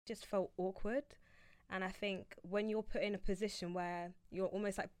Just felt awkward. And I think when you're put in a position where you're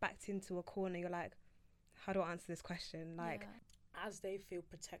almost like backed into a corner, you're like, how do I answer this question? Like, as they feel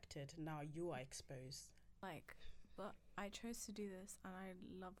protected, now you are exposed. Like, but I chose to do this, and I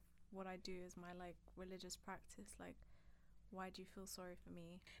love what I do as my like religious practice. Like, why do you feel sorry for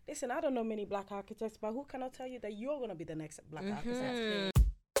me? Listen, I don't know many black architects, but who cannot tell you that you're going to be the next black architect?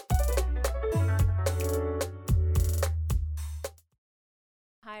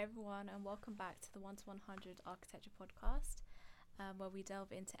 Hi everyone, and welcome back to the 1 to 100 Architecture Podcast, where we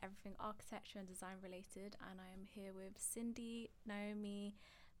delve into everything architecture and design related. And I am here with Cindy, Naomi,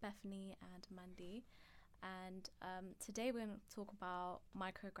 Bethany, and Mandy. And today we're going to talk about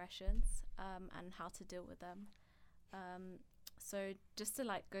microaggressions and how to deal with them. So just to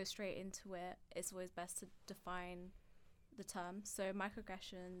like go straight into it, it's always best to define the term. So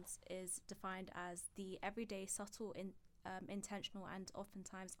microaggressions is defined as the everyday subtle intentional and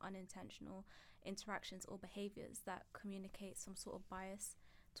oftentimes unintentional interactions or behaviors that communicate some sort of bias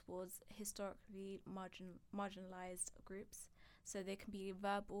towards historically marginalized groups. So they can be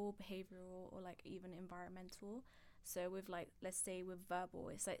verbal, behavioral, or like even environmental. So with like, let's say with verbal,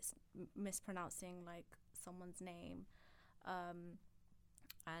 it's like mispronouncing like someone's name,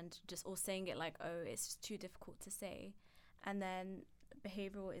 and just or saying it like, oh, it's just too difficult to say. And then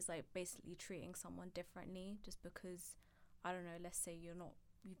behavioral is like basically treating someone differently just because, I don't know, let's say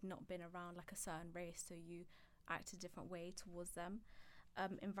you've not been around like a certain race, so you act a different way towards them.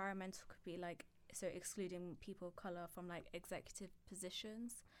 Environmental could be like, so excluding people of color from like executive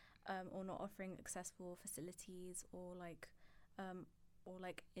positions, or not offering accessible facilities, or like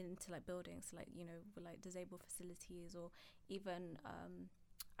into like buildings, like, you know, with like disabled facilities, or even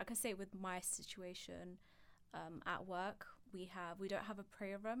I could say with my situation at work, we don't have a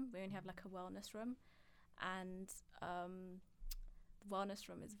prayer room, we only have like a wellness room. And the wellness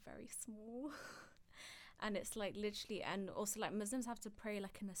room is very small and it's like literally, and also like Muslims have to pray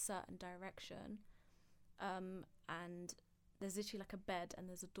like in a certain direction, and there's literally like a bed and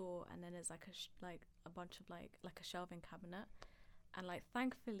there's a door, and then there's like a bunch of like a shelving cabinet, and like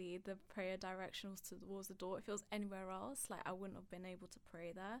thankfully the prayer direction was towards the door. If it was anywhere else, like I wouldn't have been able to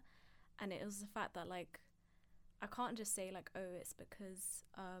pray there. And it was the fact that like I can't just say like, oh, it's because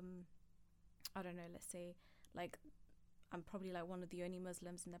I don't know, let's say like I'm probably like one of the only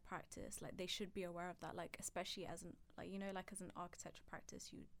Muslims in their practice. Like they should be aware of that, like especially as an, like, you know, like as an architecture practice,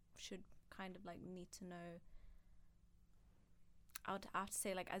 you should kind of like need to know. I would have to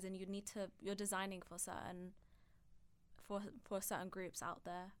say like, as in you're designing for certain groups out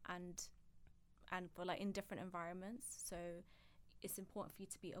there, and for like in different environments. So it's important for you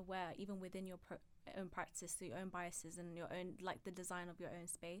to be aware, even within your own practice, your own biases and your own like the design of your own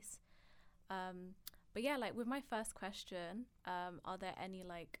space. But yeah, like with my first question, are there any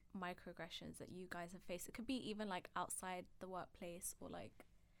like microaggressions that you guys have faced? It could be even like outside the workplace, or like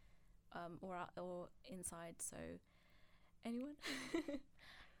or inside. So anyone?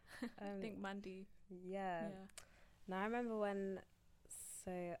 I think Mandy. Yeah. Now I remember when,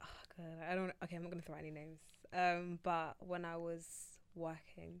 so okay, I'm not gonna throw any names. But when I was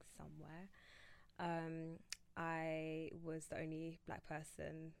working somewhere, I was the only black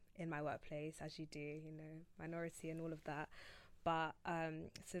person in my workplace, as you do, you know, minority and all of that. But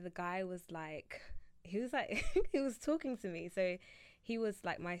so the guy was like, he was talking to me. So he was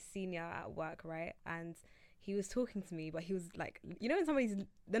like my senior at work, right? And he was talking to me, but he was like, you know, when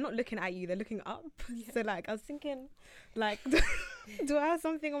they're not looking at you, they're looking up. Yeah. So like I was thinking, like, do I have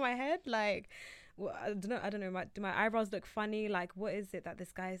something on my head? Like, well, I don't know. Do my eyebrows look funny? Like, what is it that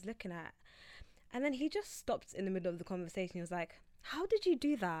this guy is looking at? And then he just stopped in the middle of the conversation. He was like, how did you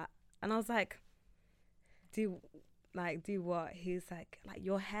do that? And I was like, do what? He's like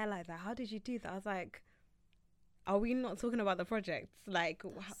your hair like that. How did you do that? I was like, are we not talking about the project? Like,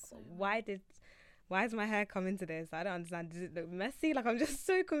 why is my hair come into this? I don't understand. Does it look messy? Like, I'm just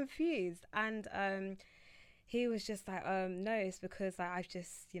so confused. And he was just like, no, it's because like, I've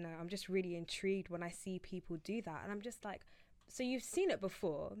just, you know, I'm just really intrigued when I see people do that. And I'm just like, so you've seen it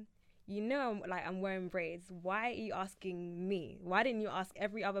before. You know, I'm wearing braids. Why are you asking me? Why didn't you ask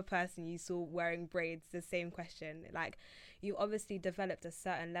every other person you saw wearing braids the same question? Like, you obviously developed a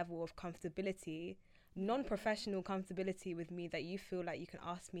certain level of comfortability, non-professional comfortability with me, that you feel like you can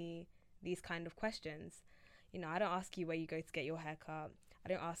ask me these kind of questions. You know, I don't ask you where you go to get your hair cut. I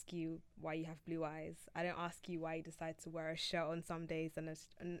don't ask you why you have blue eyes. I don't ask you why you decide to wear a shirt on some days and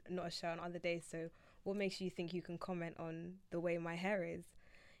not a shirt on other days. So what makes you think you can comment on the way my hair is?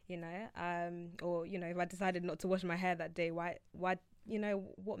 You know, or, you know, if I decided not to wash my hair that day, why, you know,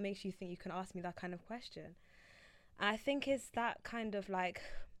 what makes you think you can ask me that kind of question? And I think it's that kind of like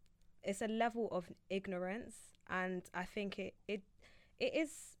it's a level of ignorance, and I think it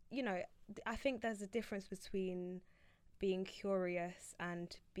is, you know, I think there's a difference between being curious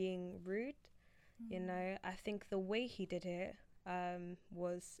and being rude. You know, I think the way he did it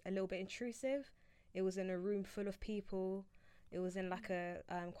was a little bit intrusive. It was in a room full of people. It was in like a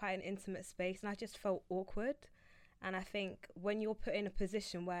quite an intimate space, and I just felt awkward. And I think when you're put in a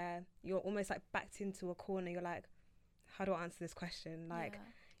position where you're almost like backed into a corner, you're like, how do I answer this question? Like,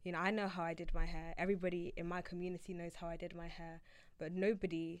 you know, I know how I did my hair. Everybody in my community knows how I did my hair, but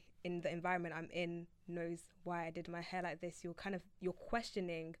nobody in the environment I'm in knows why I did my hair like this. You're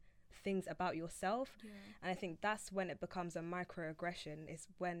questioning things about yourself. And I think that's when it becomes a microaggression, is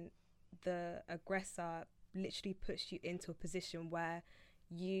when the aggressor literally puts you into a position where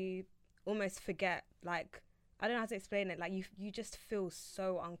you almost forget, like, I don't know how to explain it, like you just feel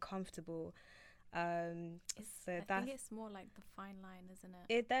so uncomfortable. I think it's more like the fine line, isn't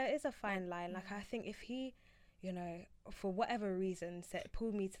it? There is a fine line. Like, I think if he, you know, for whatever reason,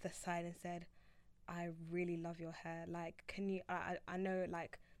 pulled me to the side and said, I really love your hair, like, can you, I know,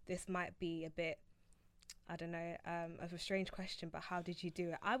 like, this might be a bit, I don't know, of a strange question, but how did you do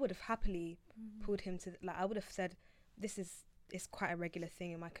it? I would have happily pulled him to, like, I would have said, it's quite a regular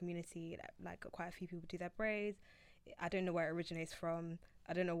thing in my community, like quite a few people do their braids. I don't know where it originates from.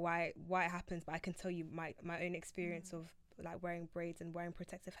 I don't know why it happens, but I can tell you my own experience of like wearing braids and wearing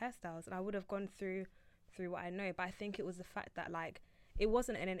protective hairstyles, and I would have gone through what I know. But I think it was the fact that, like, it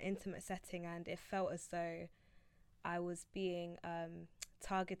wasn't in an intimate setting, and it felt as though I was being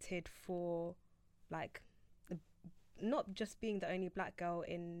targeted for, like, not just being the only black girl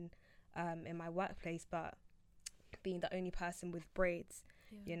in my workplace, but being the only person with braids.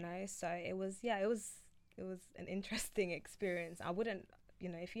 You know, so it was an interesting experience. I wouldn't, you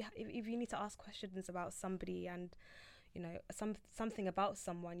know, if you need to ask questions about somebody and, you know, something about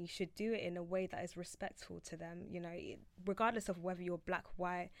someone, you should do it in a way that is respectful to them, you know, regardless of whether you're black,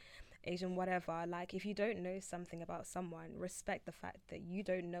 white, Asian, whatever. Like, if you don't know something about someone, respect the fact that you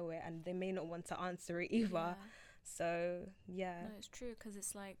don't know it, and they may not want to answer it either. So no, it's true, because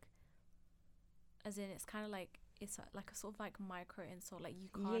it's like, as in, it's kind of like, it's like a sort of like micro insult. Like, you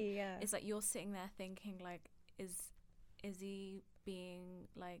can't, it's like you're sitting there thinking, like, is he being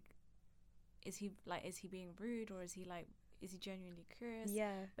like, is he being rude, or is he genuinely curious?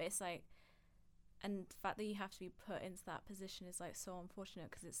 But it's like, and the fact that you have to be put into that position is like so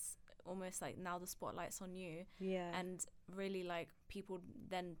unfortunate, because it's almost like now the spotlight's on you, and really, like, people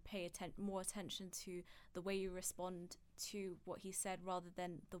then pay more attention to the way you respond to what he said, rather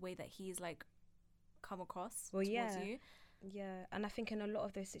than the way that he's like come across towards you. And I think in a lot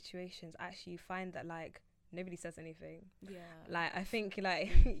of those situations, actually, you find that, like, nobody says anything. Like, I think,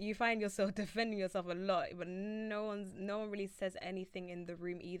 like, you find yourself defending yourself a lot, but no one really says anything in the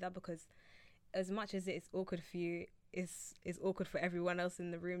room either, because as much as it's awkward for you, it's awkward for everyone else in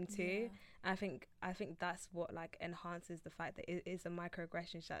the room too. I think that's what, like, enhances the fact that it is a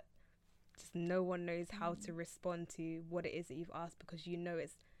microaggression, that just no one knows how to respond to what it is that you've asked, because you know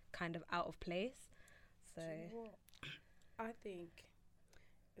it's kind of out of place. So I think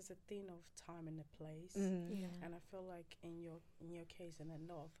it's a thing of time and a place, and I feel like in your case, and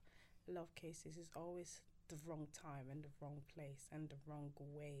a lot of cases, it's always the wrong time and the wrong place and the wrong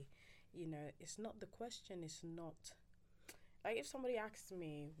way. You know, it's not, the question is not, like, if somebody asks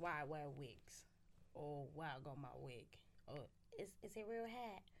me why I wear wigs, or why I got my wig, or is it real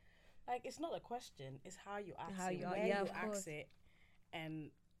hair, like, it's not a question, it's how you ask it, where you ask it.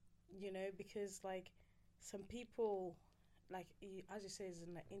 And, you know, because, like, some people, like, as you say, is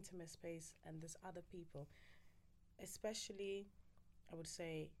in an intimate space, and there's other people, especially, I would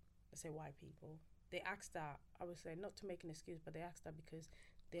say, let's say white people, they ask that, I would say, not to make an excuse, but they ask that because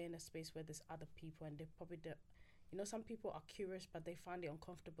they're in a space where there's other people, and they probably you know, some people are curious, but they find it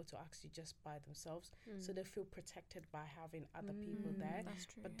uncomfortable to ask you just by themselves, so they feel protected by having other people there. That's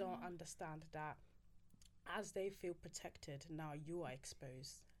true, but don't understand that as they feel protected, now you are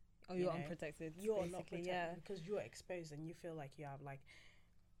exposed. You're unprotected. You're not protected because you're exposed, and you feel like you have, like,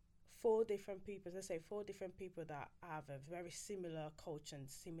 4 different people, let's say 4 different people that have a very similar culture and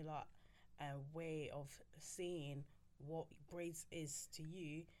similar way of seeing what braids is to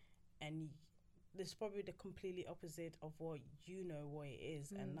you, and there's probably the completely opposite of what you know what it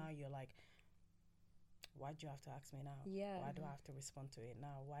is, and now you're like, why do you have to ask me now? Why do I have to respond to it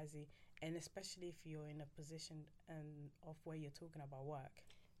now? Why is it? And especially if you're in a position of where you're talking about work.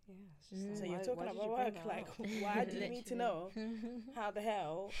 So you're talking about work, like, why do you need to know how the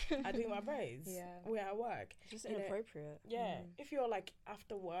hell I do my braids where I work? It's just inappropriate. If you're like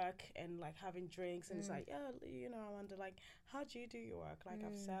after work and like having drinks and it's like, I wonder like, how do you do your work? Like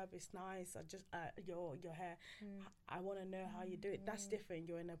I've served, it's nice. I just your hair, I want to know how you do it. That's different.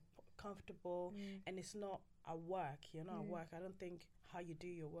 You're in a comfortable, and it's not a work. You're not at work. I don't think how you do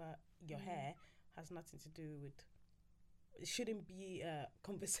your work, your hair, has nothing to do with. It shouldn't be a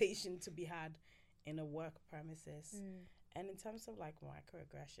conversation to be had in a work premises. And in terms of like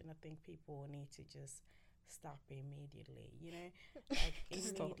microaggression, I think people need to just stop immediately, like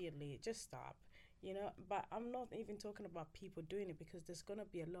immediately, just stop, but I'm not even talking about people doing it, because there's going to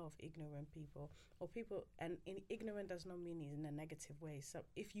be a lot of ignorant people or people, and ignorant does not mean in a negative way. So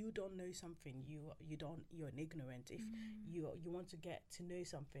if you don't know something, you're an ignorant. If you want to get to know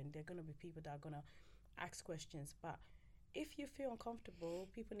something, there are going to be people that are going to ask questions, but if you feel uncomfortable,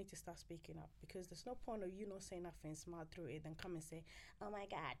 people need to start speaking up, because there's no point of you not saying nothing, smile through it, then come and say, oh my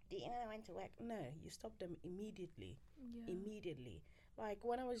God, do you know I went to work? No, you stop them immediately. Immediately. Like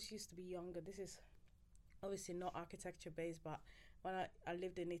when I used to be younger, this is obviously not architecture based, but when I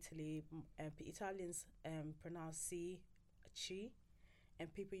lived in Italy, Italians pronounce C, chi,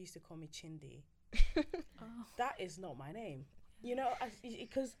 and people used to call me Chindi. That is not my name.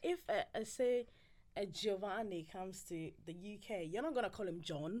 Because if say a Giovanni comes to the UK, you're not going to call him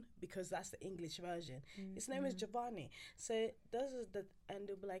John, because that's the English version. His name is Giovanni. So and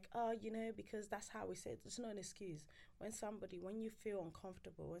they'll be like, because that's how we say it. It's not an excuse. When you feel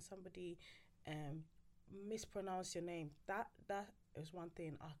uncomfortable, when somebody mispronounce your name, that is one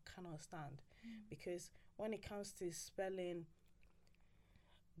thing I cannot stand. Because when it comes to spelling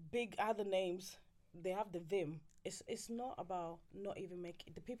big other names, they have the vim. It's not about not even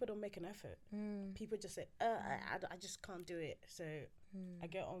making, the people don't make an effort. People just say, I just can't do it, so I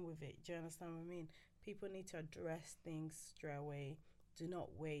get on with it. Do you understand what I mean? People need to address things straight away. Do not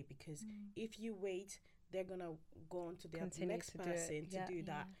wait, because if you wait, they're gonna go on to the next person to do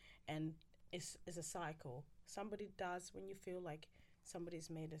that, and it's a cycle. Somebody does, when you feel like somebody's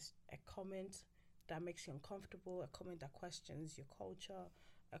made a comment that makes you uncomfortable, a comment that questions your culture,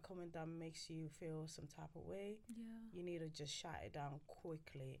 a comment that makes you feel some type of way, you need to just shut it down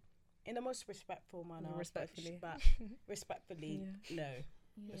quickly, in the most respectful manner. Respectfully, no.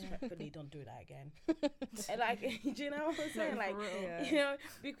 Respectfully, don't do that again. And like, do you know what I'm saying? Like,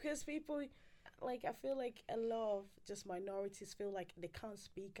 because people, like, I feel like a lot of just minorities feel like they can't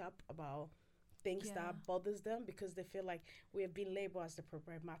speak up about things that bothers them, because they feel like we have been labeled as the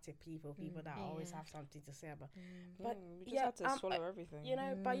problematic people that always have something to say about. But we just have to swallow everything.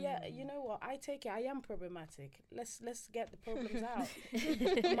 But you know what? I take it. I am problematic. Let's get the problems out.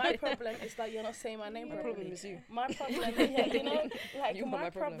 My problem is that you're not saying my name properly. My problem is you. My problem, my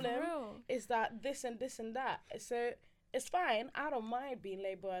problem is that this and this and that. So it's fine. I don't mind being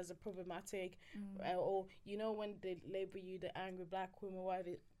labeled as a problematic, or when they label you the angry black woman,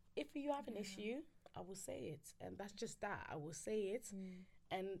 whatever. If you have an issue, I will say it, and that's just that. I will say it,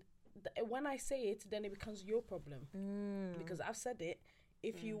 and when I say it, then it becomes your problem, because I've said it.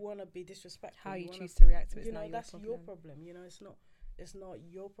 If you want to be disrespectful, how you choose to react to it, that's your problem. It's not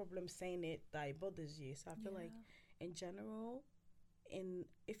your problem saying it that it bothers you. So I feel like, in general,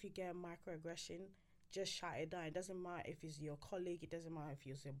 if you get a microaggression, just shut it down. It doesn't matter if it's your colleague. It doesn't matter if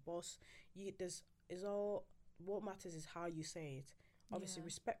it's your boss. What matters is how you say it. Obviously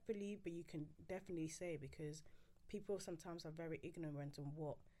respectfully, but you can definitely say, because people sometimes are very ignorant on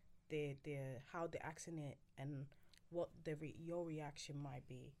what how they're acting it and what your reaction might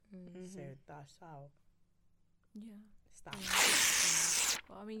be. So that's how. Stop.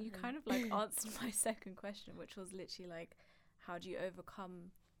 Well, I mean, you kind of like answered my second question, which was literally like, how do you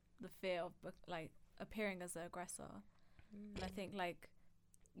overcome the fear of like appearing as the aggressor? And I think like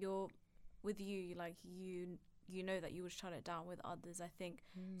you know that you would shut it down with others. I think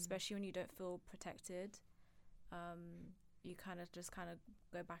especially when you don't feel protected, you kind of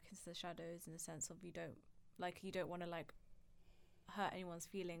go back into the shadows, in the sense of you don't want to like hurt anyone's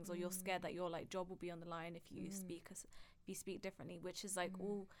feelings, or you're scared that your like job will be on the line if you speak differently, which is like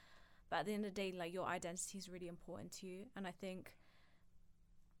all. But at the end of the day, like, your identity is really important to you, and I think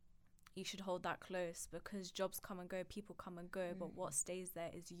you should hold that close, because jobs come and go, people come and go, but what stays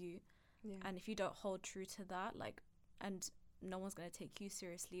there is you. And if you don't hold true to that, like, and no one's going to take you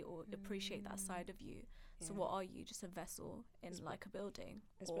seriously or appreciate that side of you. So what are you? Just a vessel in like a building?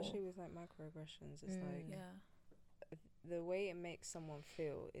 Especially with like microaggressions, it's like the way it makes someone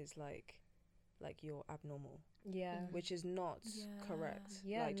feel is like you're abnormal. Which is not correct.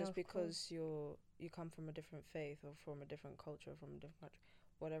 Like, just because you come from a different faith or from a different culture, from a different country,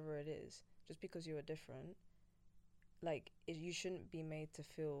 whatever it is, just because you're different, like you shouldn't be made to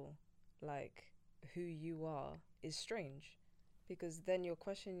feel like who you are is strange, because then you're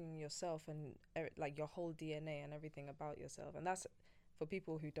questioning yourself and like your whole DNA and everything about yourself. And that's, for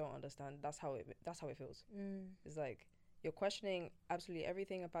people who don't understand, that's how it feels. It's like you're questioning absolutely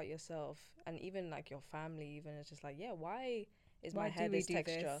everything about yourself, and even like your family. Even it's just like, yeah, why is my hair this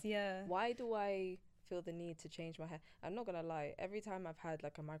texture? Yeah. Why do I feel the need to change my hair? I'm not gonna lie. Every time I've had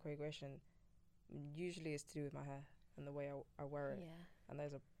like a microaggression, usually it's to do with my hair and the way I wear it. Yeah. And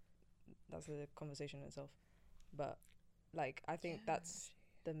that's a conversation in itself. But like, I think that's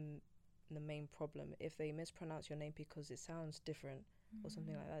the main problem. If they mispronounce your name because it sounds different or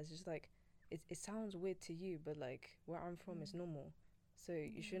something like that, it's just like it sounds weird to you, but like where I'm from, it's normal. So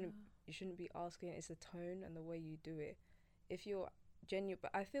you shouldn't be asking. It's the tone and the way you do it. If you're genuine,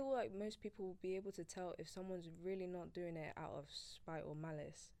 but I feel like most people will be able to tell if someone's really not doing it out of spite or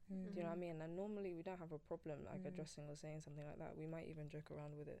malice. Do you know what I mean? And normally we don't have a problem like addressing or saying something like that. We might even joke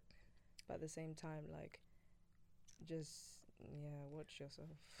around with it, but at the same time, like, just watch yourself.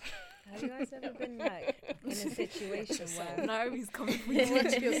 Have you guys ever been like in a situation where Naomi's coming for you?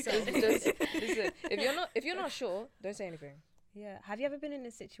 Watch yourself. Just listen. If you're not sure, don't say anything. Yeah. Have you ever been in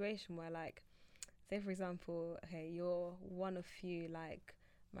a situation where, like, say for example, okay, you're one of few like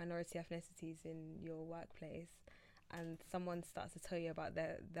minority ethnicities in your workplace, and someone starts to tell you about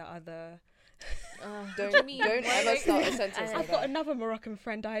the other. Don't ever start a sentence like that. I've got another Moroccan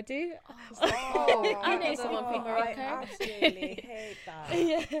friend. I do. I know someone from Morocco. I absolutely hate that.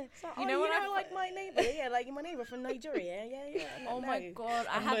 Yeah. So, you know like my neighbour, like my neighbour from Nigeria. Yeah. Oh my god,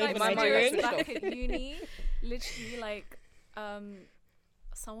 I I'm had not like even Nigerians Nigerian. back at uni. Literally, like,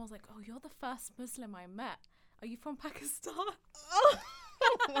 someone was like, "Oh, you're the first Muslim I met. Are you from Pakistan?"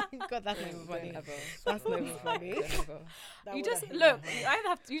 Oh my god, that's not even funny. That's not even funny. You just look.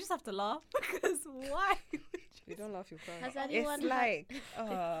 You just have to laugh, because why? You don't laugh, you cry. Has anyone It's like,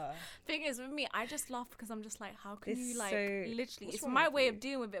 thing is with me, I just laugh because I'm just like, how can It's you like so- literally? It's wrong my with way you? of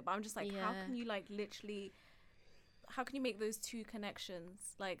dealing with it, but I'm just like, how Yeah. can you like literally? How can you make those two connections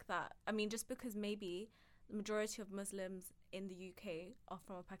like that? I mean, just because maybe the majority of Muslims in the UK are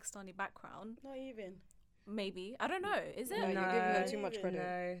from a Pakistani background. Not even. Maybe, I don't know. Is it? No, you're giving them too much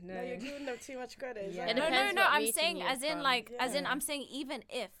credit. No. You're giving them too much credit. Yeah. Like, It No, depends what I'm region saying you're as in from. like, as in Yeah. I'm saying even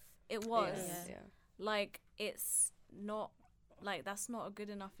if it was Yeah. like, it's not like, that's not a good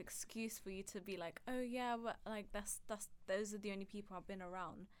enough excuse for you to be like, oh yeah, but like that's those are the only people I've been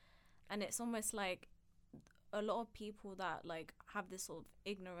around. And it's almost like a lot of people that like have this sort of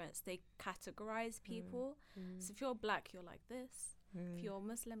ignorance, they categorize people. So if you're black, you're like this. If you're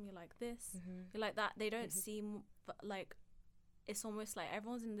Muslim, you're like this. You're like that. They don't seem like, it's almost like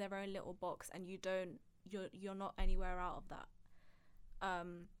everyone's in their own little box, and you're not anywhere out of that,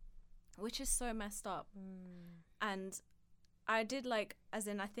 which is so messed up. And I did like, as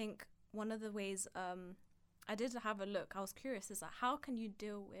in, I think one of the ways I did have a look, I was curious, is like, how can you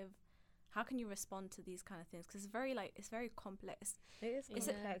respond to these kind of things? Because it's very complex. It is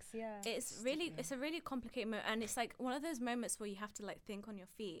complex, yeah. It's a really complicated moment, and it's like one of those moments where you have to like think on your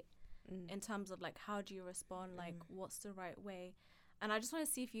feet in terms of like, how do you respond, like what's the right way. And I just want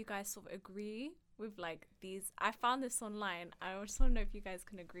to see if you guys sort of agree with like these. I found this online. I just want to know if you guys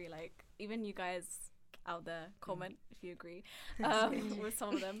can agree, like even you guys out there, comment if you agree with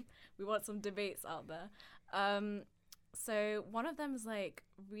some of them. We want some debates out there. So one of them is like,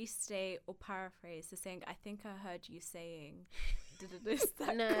 restate or paraphrase. So saying, I think I heard you saying, is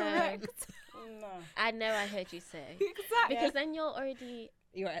that No. correct? No. I know I heard you say. Exactly. Because then you're already...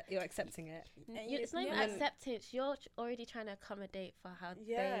 You're accepting it. It's not even acceptance. You're already trying to accommodate for how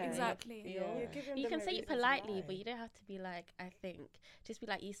they Exactly. feel. You're giving You them can a say it reason to politely, lie. but you don't have to be like, I think. Just be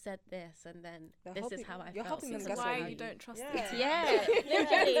like, you said this, and then You're this is helping- how I you're felt. helping them This is why gaslight you don't trust Yeah. it. Yeah,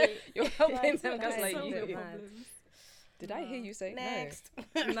 literally. You're helping them That's gaslight so you. mad. Did I hear you say Next.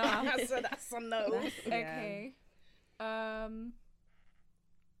 Nah. So that's a no. Okay. Sorry.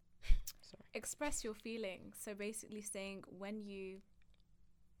 Express your feelings. So basically saying, when you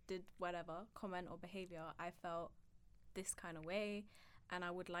did whatever comment or behavior, I felt this kind of way, and I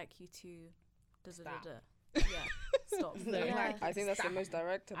would like you to Stop. Yeah, stop. Yeah. I think that's the most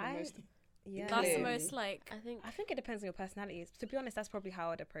direct and the most Yeah. That's the Clearly. most like, I think it depends on your personality. To be honest, that's probably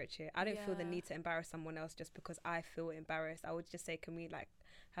how I'd approach it. I don't feel the Yeah. need to embarrass someone else just because I feel embarrassed. I would just say, can we like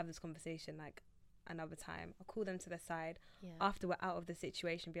have this conversation like another time? I'll call them to the side after we're out of the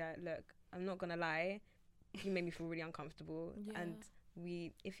situation. Be like, look, I'm not gonna lie, you made me feel really uncomfortable, and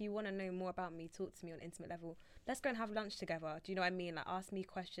if you want to know more about me, talk to me on an intimate level. Let's go and have lunch together. Do you know what I mean? Like, ask me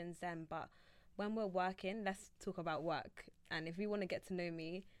questions then, but when we're working, let's talk about work. And if you want to get to know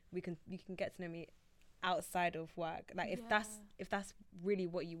me, you can get to know me outside of work. Like if that's really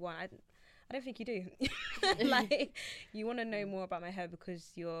what you want, I don't think you do. Like you want to know more about my hair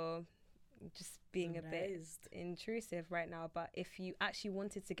because you're just being a bit intrusive right now. But if you actually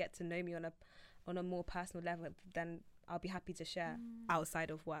wanted to get to know me on a more personal level, then I'll be happy to share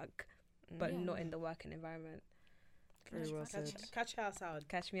outside of work, but not in the working environment. Very well said. Catch her outside.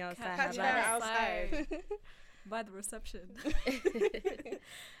 Catch me outside. Catch her outside. By the reception.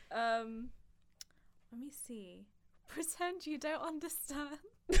 Let me see. Pretend you don't understand.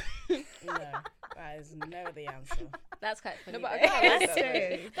 No, that is never the answer. That's quite funny. No, but That's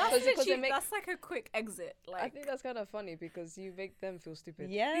true. That's like a quick exit. Like I think that's kind of funny because you make them feel stupid.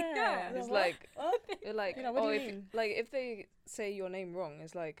 Yeah. It's like, you're like, You know, what do you mean? like if they say your name wrong,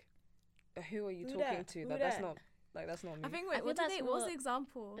 it's like, who are you talking to? That's not me. I think I feel what that's was the more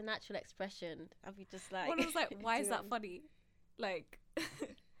example? the natural expression. I'll be just like, One was like, why is Yeah. that funny? Like,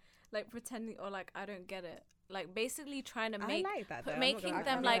 like pretending or like I don't get it. Like basically trying to make I like that. Though. making I'm not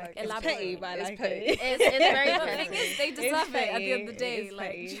them gonna lie. like It's elaborate. petty, but I It's like petty. it. it's very But the thing petty. is, they deserve it at the end of the day. It's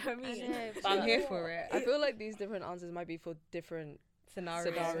Like, do petty. you know what I I mean? know, But I'm here for it. I feel like these different answers might be for different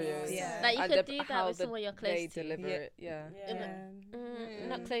Scenarios. Yeah. Like you and could do that how with someone you're they close to. deliver Yeah. it. Yeah.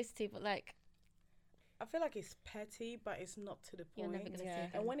 Not close to, but like I feel like it's petty, but it's not to the you're point. never gonna Yeah. see And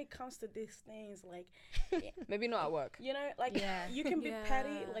again. when it comes to these things, like, Maybe not at work. you know, like Yeah. you can be Yeah.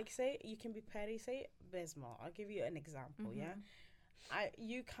 petty. Like, say you can be petty. Say Besma. I'll give you an example. Yeah,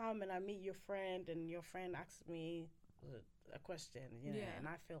 you come and I meet your friend, and your friend asks me a question. You know, Yeah. and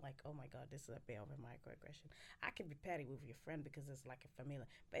I feel like, oh my god, this is a bit of a microaggression. I can be petty with your friend because it's like a familiar.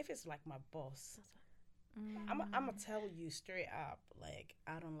 But if it's like my boss, I'm gonna tell you straight up, like,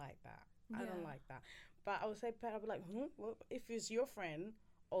 I don't like that. I don't Yeah. like that. But I would say, I'll be like, well, if it's your friend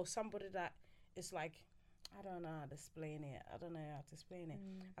or somebody that is like, I don't know how to explain it. I don't know how to explain it.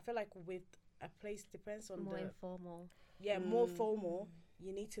 I feel like with a place, depends on more the informal. more formal.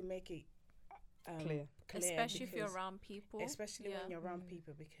 You need to make it Clear. Especially if you're because- around people. especially Yeah. when you're around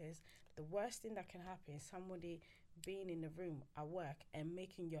people, because the worst thing that can happen is somebody being in the room at work and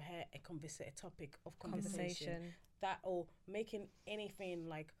making your hair a topic of conversation. Conversation. That, or making anything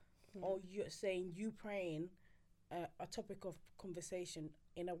like, or you're saying you praying a topic of conversation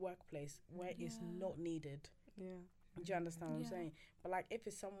in a workplace where it's not needed. Yeah. Do you understand what I'm Yeah. saying? But like if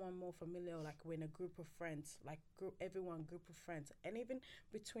it's someone more familiar, like we're in a group of friends, like group of friends, and even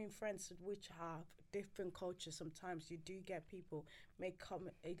between friends which have different cultures, sometimes you do get people make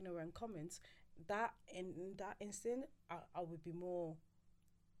ignorant comments. That in that instant, I would be more.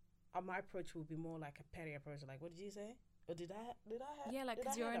 My approach would be more like a petty approach. Like, what did you say? Or did I? Yeah, like did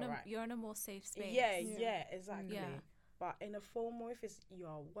I because hear that right? you're in a more safe space. Yeah, exactly. Yeah. But in a formal, if it's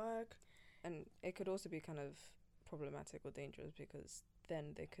your work, And it could also be kind of problematic or dangerous because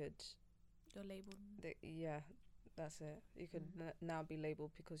then You're labeled. that's it. You could now be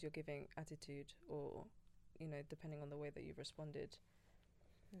labeled because you're giving attitude, or depending on the way that you've responded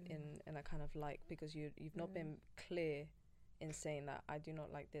in a kind of like, because you've not been clear in saying that I do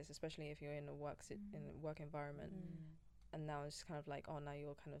not like this, especially if you're in a in a work environment, and now it's kind of like, oh, now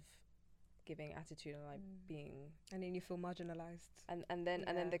you're kind of giving attitude and like being, And then you feel marginalized. and then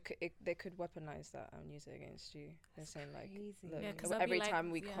they could weaponize that and use it against you. They're saying like, crazy. look, Yeah, 'cause they'll be every like, time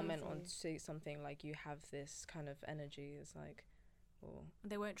we yeah. comment on say something like you have this kind of energy, it's like, well,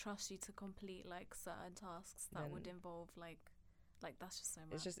 They won't trust you to complete like certain tasks that would Then- involve like that's just so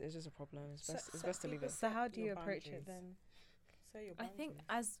much. it's just a problem. It's So- best so to leave people it. So how do you Your approach boundaries. it then? say your I think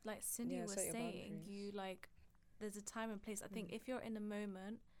boundaries. as like Cindy Yeah, was set your saying, boundaries. you like there's a time and place. I think if you're in a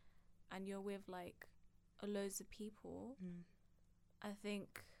moment and you're with like loads of people, I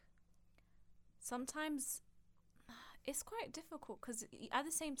think sometimes it's quite difficult because at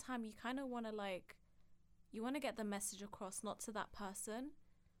the same time you kind of want to like you want to get the message across, not to that person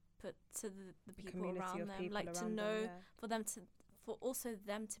but to the people Community around of them, people like to around them, know yeah. for them to for also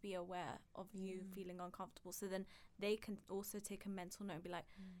them to be aware of you feeling uncomfortable, so then they can also take a mental note and be like,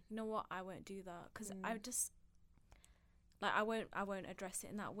 you know what, I won't do that, because I just like I won't address it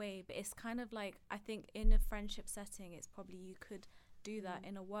in that way. But it's kind of like, I think in a friendship setting it's probably you could do that.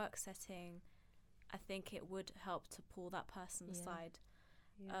 In a work setting I think it would help to pull that person aside.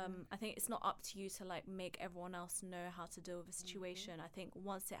 I think it's not up to you to like make everyone else know how to deal with a situation. I think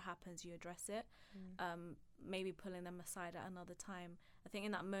once it happens you address it. Maybe pulling them aside at another time. I think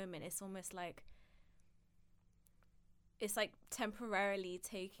in that moment it's almost like it's like temporarily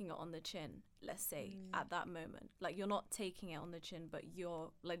taking it on the chin, let's say, at that moment. Like, you're not taking it on the chin, but you're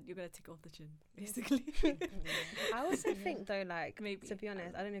gonna take it off the chin, basically. I also think, though, like, Maybe, to be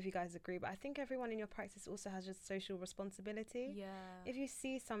honest, I don't know if you guys agree, but I think everyone in your practice also has a social responsibility. Yeah. If you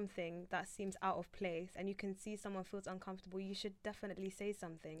see something that seems out of place and you can see someone feels uncomfortable, you should definitely say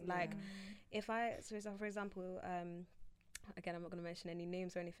something. Like, if for example, again, I'm not going to mention any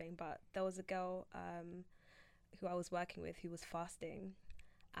names or anything, but there was a girl who I was working with who was fasting,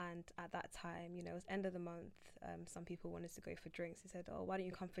 and at that time, you know, it was end of the month. Some people wanted to go for drinks. They said, "Oh, why don't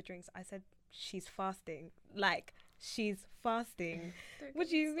you come for drinks?" I said, "She's fasting. Like, she's fasting. What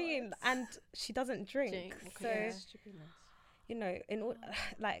do you mean?" And she doesn't drink. So, you know, in order,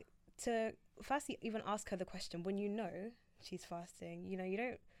 like, to firstly even ask her the question when you know she's fasting. You know, you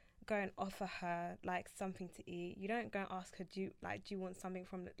don't go and offer her like something to eat. You don't go and ask her, do you want something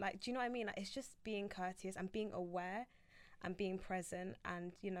from do you know what I mean? Like, it's just being courteous and being aware and being present.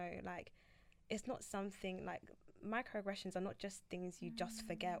 And, you know, like, it's not something like, microaggressions are not just things you just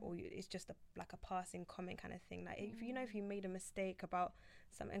forget, or it's just a passing comment kind of thing. Like, if you know, if you made a mistake about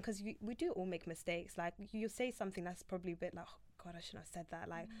something, because we do all make mistakes. Like, you say something that's probably a bit like, oh God, I shouldn't have said that.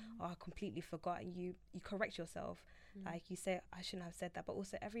 Like, oh, I completely forgot. And you correct yourself. Like, you say, I shouldn't have said that. But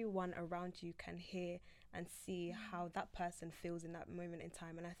also, everyone around you can hear and see how that person feels in that moment in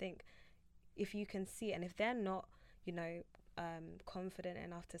time. And I think if you can see it, and if they're not, you know, confident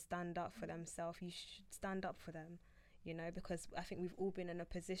enough to stand up for themselves, you should stand up for them, you know, because I think we've all been in a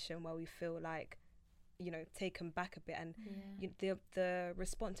position where we feel like, you know, taken back a bit, and the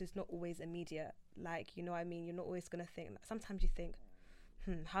response is not always immediate. Like, you know what I mean? You're not always going to think. Sometimes you think,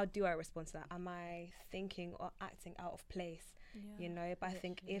 how do I respond to that? Am I thinking or acting out of place? You know, but I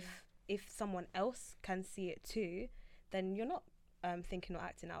think if someone else can see it too, then you're not thinking or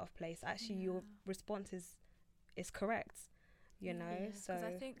acting out of place. Actually, your response is correct, you know. So because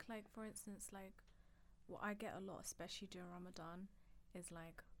I think, like, for instance, like, what I get a lot, especially during Ramadan, is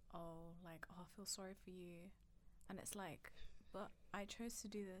like, oh, I feel sorry for you. And it's like, but I chose to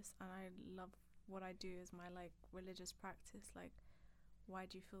do this and I love what I do as my, like, religious practice. Like, why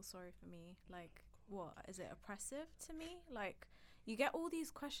do you feel sorry for me? Like, what, is it oppressive to me? Like, you get all these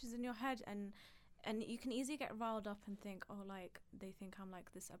questions in your head, and you can easily get riled up and think, oh, like, they think I'm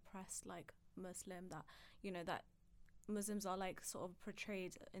like this oppressed, like, Muslim, that, you know, that Muslims are like sort of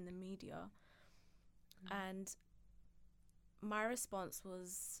portrayed in the media. And my response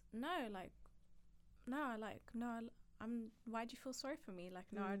was, why do you feel sorry for me?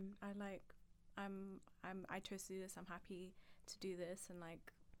 Like, no, I chose to do this. I'm happy to do this. And,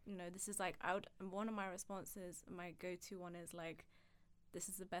 like, you know, this is like, one of my responses, my go-to one is like, this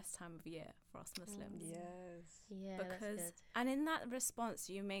is the best time of year for us Muslims. Yeah, because that's good. and in that response,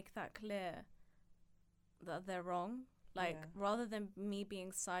 you make that clear that they're wrong. Like, rather than me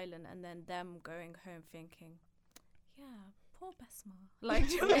being silent and then them going home thinking, yeah, poor Besma. Like,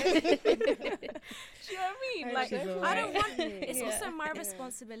 do you know what I mean? Like, I don't want. It's also my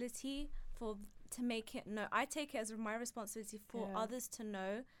responsibility to make it know. I take it as my responsibility for others to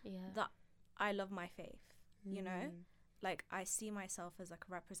know that I love my faith. You know, like, I see myself as like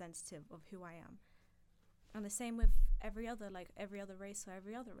a representative of who I am, and the same with every other race or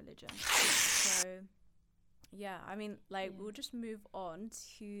every other religion. So. Yeah, I mean, like, we'll just move on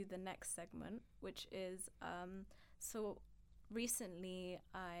to the next segment, which is, so recently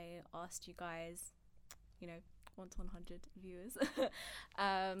I asked you guys, you know, 1 to 100 viewers,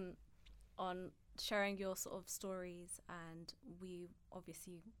 on sharing your sort of stories, and we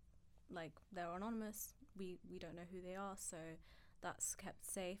obviously, like, they're anonymous, we don't know who they are, so that's kept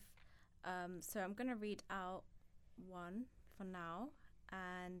safe. So I'm going to read out one for now,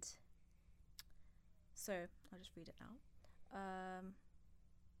 and... So I'll just read it out.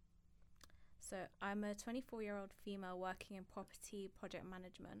 So I'm a 24-year-old female working in property project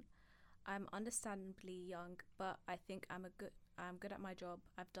management. I'm understandably young, but I think I'm good at my job.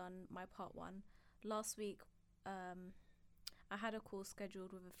 I've done my part 1. Last week, I had a call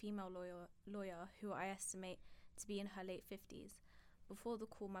scheduled with a female lawyer who I estimate to be in her late 50s. Before the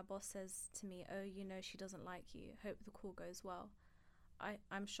call, my boss says to me, "Oh, you know, she doesn't like you. Hope the call goes well."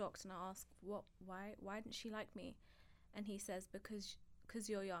 I'm shocked, and I ask, why didn't she like me? And he says, because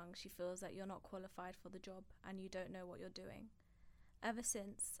you're young, she feels that you're not qualified for the job and you don't know what you're doing. Ever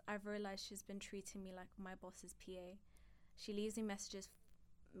since, I've realized she's been treating me like my boss's PA. She leaves messages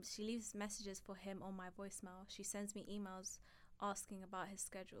for him on my voicemail. She sends me emails asking about his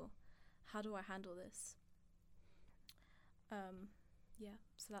schedule. How do I handle this?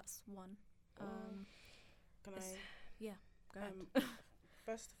 So that's one. Can I? Yeah, go ahead.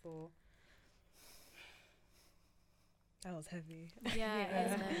 First of all, That was heavy.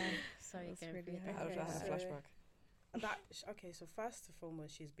 Yeah. Sorry, That's going really through that. hard. I had a so- flashback. Okay, so first and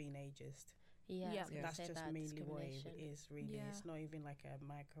foremost, she's being ageist. Yeah, Yeah. I was gonna That's say just that, mainly what it discrimination. is, really. Yeah. It's not even like a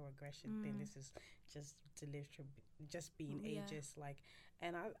microaggression thing. Mm. This is just just being Yeah. ageist. Like,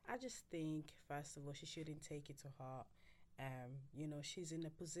 and I just think, first of all, she shouldn't take it to heart. You know, she's in a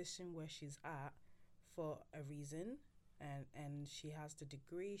position where she's at for a reason, and she has the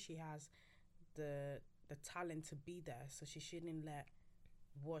degree, she has the talent to be there. So she shouldn't let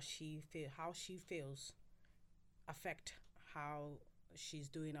how she feels affect how she's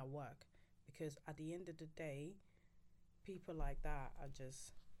doing her work, because at the end of the day, people like that are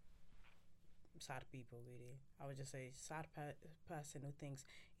just sad people, really. I would just say sad person who thinks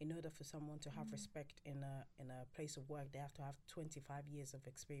in order for someone to have respect in a place of work, they have to have 25 years of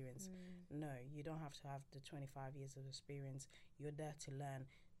experience. No, you don't have to have the 25 years of experience. You're there to learn.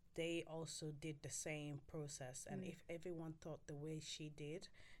 They also did the same process, and if everyone thought the way she did,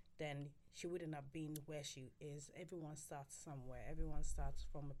 then she wouldn't have been where she is. Everyone starts somewhere. Everyone starts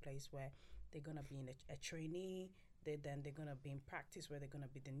from a place where they're gonna be in a trainee. They're gonna be in practice, where they're gonna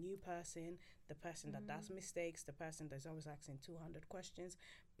be the new person, the person that does mistakes, the person that's always asking 200 questions.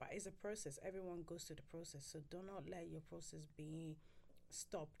 But it's a process. Everyone goes through the process. So do not let your process be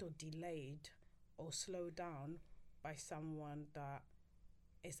stopped or delayed or slowed down by someone that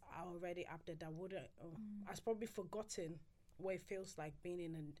is already up there, that wouldn't has probably forgotten what it feels like being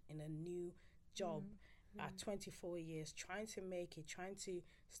in a new job at 24 years, trying to make it, trying to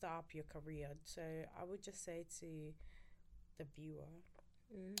start up your career. So I would just say to the viewer,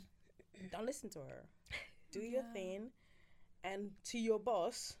 don't listen to her. Do your thing. And to your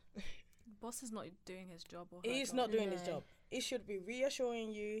boss, Boss is not doing his job. Or her he's job. not doing his No. job. He should be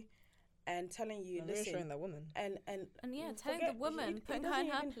reassuring you and telling you, And listen, reassuring that woman. and And telling the forget- woman, he putting her doesn't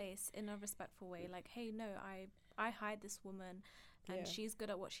in her even- place in a respectful way, like, hey, no, I hired this woman, and Yeah. she's good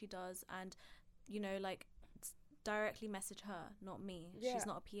at what she does, and like directly message her, not me. Yeah. She's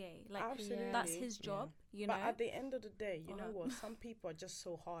not a PA. Like, absolutely. that's his job. You know. But at the end of the day, you know Uh-huh. what? Some people are just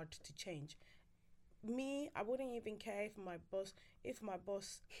so hard to change. Me, I wouldn't even care if my boss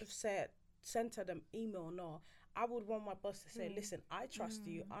sent her the email or not. I would want my boss to say, listen, I trust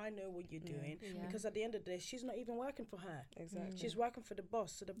you. I know what you're doing. Yeah. Because at the end of the day, she's not even working for her. Exactly. She's working for the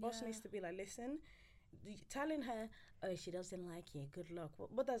boss. So the boss Yeah. needs to be like, listen, telling her, oh, she doesn't like you, good luck.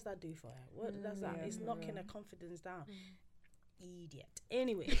 What does that do for her? What does that? Yeah, It's for knocking real. her confidence down. Idiot.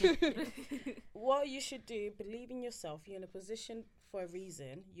 Anyway, what you should do, believe in yourself. You're in a position for a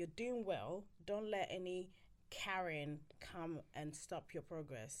reason. You're doing well. Don't let any Karen come and stop your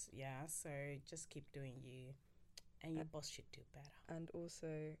progress. Yeah, so just keep doing you, and your boss should do better. And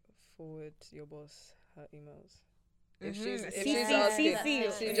also forward your boss her emails. If Mhm. she's CC, asking, CC,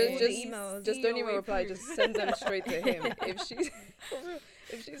 just all the emails. just don't even CEO reply. approved. Just send them straight to him.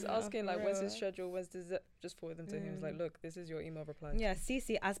 If she's Yeah, asking like for when's his real. schedule, when's this, just forward them to him. It's like, look, this is your email reply. Yeah,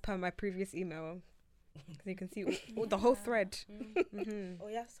 CC as per my previous email. So you can see all the whole thread. Oh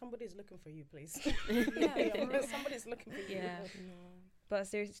yeah, somebody's looking for you, please. Yeah. Somebody's looking for you. Yeah. But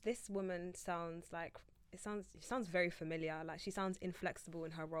seriously, this woman sounds like it sounds very familiar. Like, she sounds inflexible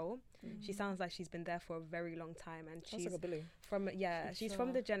in her role. She sounds like she's been there for a very long time, and Sounds she's like a Billy. from she's from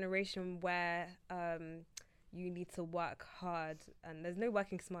sure. the generation where you need to work hard, and there's no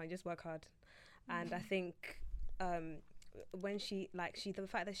working smart, you just work hard. And I think when the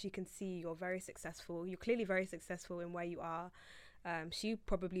fact that she can see you're very successful, you're clearly very successful in where you are. She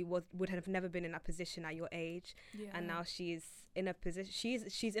probably would have never been in that position at your age, and now she's in a position.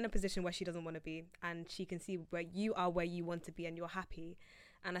 She's in a position where she doesn't want to be, and she can see where you are, where you want to be, and you're happy.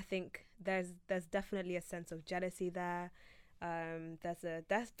 And I think there's definitely a sense of jealousy there.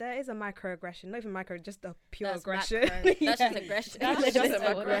 There is a microaggression, not even micro, just a pure That's aggression. macro. That's just aggression. That's just That's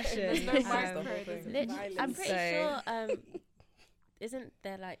all. aggression. There's no micro, there's Literally, I'm Violence. pretty sure. Isn't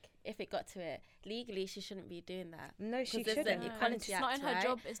there, like, if it got to it legally, she shouldn't be doing that? No, she 'Cause there's shouldn't. the And Equality it's not in Act, her right?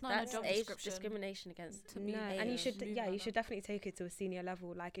 job. It's not in That's her job age description. discrimination against. To be No, age. and you should, Move you on. should definitely take it to a senior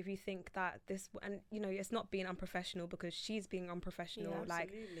level. Like, if you think that and it's not being unprofessional, because she's being unprofessional, like,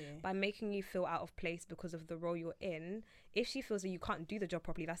 Absolutely. by making you feel out of place because of the role you're in. If she feels that you can't do the job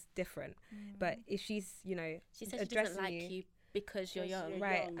properly, that's different. But if she's, She said she doesn't addressing like you because you're Because young. you're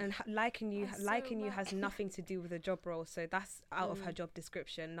right, young. and liking you That's so liking you has wrong. nothing to do with the job role, so that's out of her job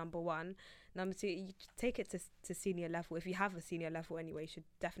description. Number one. Number two, you take it to senior level. If you have a senior level anyway, you should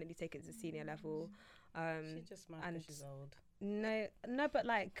definitely take it to senior level. She's just mad and because she's old. No, but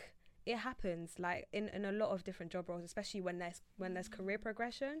like, it happens, like, in a lot of different job roles, especially when there's career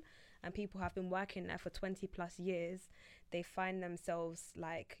progression and people have been working there for 20 plus years. They find themselves,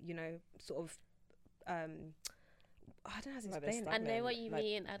 like, sort of I don't know how to Like they're explain it. I know what stagnant, you like-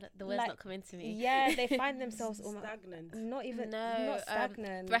 mean. The word's like, not coming to me. Yeah, they find themselves almost Stagnant. not even No, not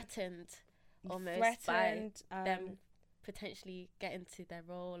stagnant, Threatened almost threatened. by them potentially getting to their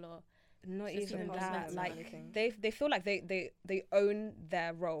role, or Not It's just even even that. possible. Like Anything. they feel like they own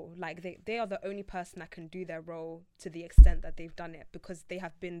their role. Like they are the only person that can do their role to the extent that they've done it because they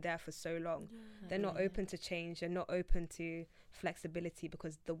have been there for so long. They're not Mhm. open to change. They're not open to flexibility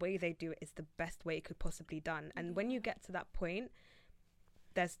because the way they do it is the best way it could possibly done. And when you get to that point,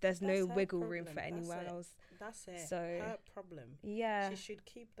 there's no That's her wiggle room problem. for That's anyone it. else. That's it. So Her problem. yeah, She should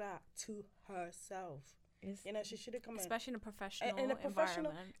keep that to herself. it's, You know, she should have come Especially in a professional in a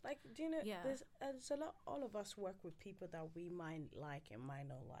professional- environment. like, do you know, Yeah. there's a lot, all of us work with people that we might like and might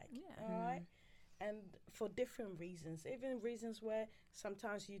not like. Yeah. All right. And for different reasons, even reasons where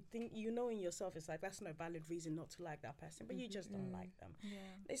sometimes you think, you know, in yourself, it's like, that's no valid reason not to like that person, but you just don't like them. Yeah.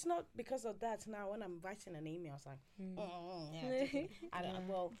 It's not because of that. Now, when I'm writing an email, it's like, well,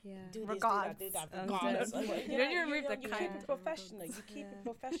 yeah. do this, Regards. do that, I'm regardless. dead. Well, You don't even remove the you keep kind. it professional. You keep Yeah. it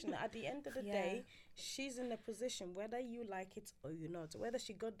professional. At the end of the Yeah. day, she's in a position, whether you like it or you're not, whether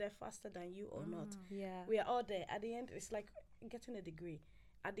she got there faster than you or not. Yeah. We are all there. At the end, it's like getting a degree.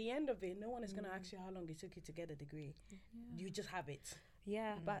 At the end of it, no one is going to ask you how long it took you to get a degree. You just have it.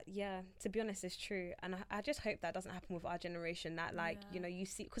 Yeah, but yeah, to be honest, it's true, and I just hope that doesn't happen with our generation. That like Yeah. you know you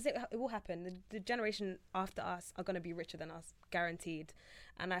see, because it will happen. The generation after us are gonna be richer than us, guaranteed.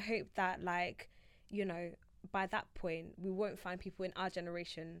 And I hope that like you know by that point we won't find people in our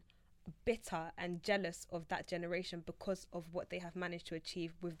generation bitter and jealous of that generation because of what they have managed to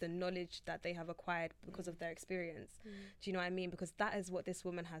achieve with the knowledge that they have acquired because of their experience. Do you know what I mean? Because that is what this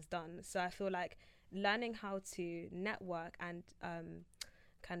woman has done. So I feel like learning how to network and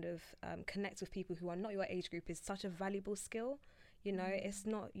kind of connect with people who are not your age group is such a valuable skill. You know, it's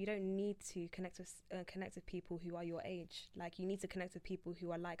not, you don't need to connect with people who are your age. Like you need to connect with people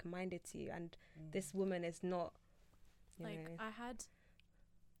who are like-minded to you, and this woman is not, you Like know. I had,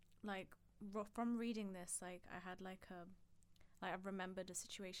 like from reading this, like I had like I remembered a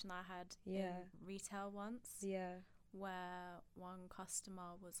situation that I had Yeah. in retail once. Yeah. Where one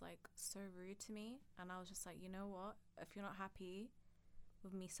customer was like so rude to me, and I was just like, you know what, if you're not happy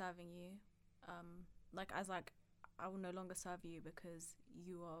with me serving you, I will no longer serve you because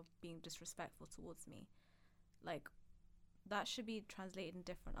you are being disrespectful towards me. Like that should be translated in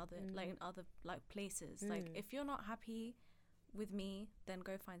different other like in other like places. Like if you're not happy with me, then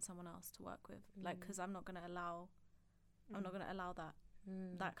go find someone else to work with. Like because I'm not gonna allow that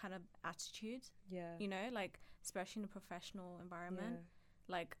that kind of attitude. Yeah. You know, like especially in a professional environment.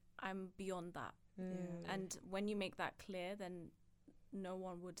 Like I'm beyond that. And when you make that clear, then no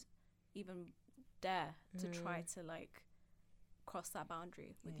one would even dare to try to like cross that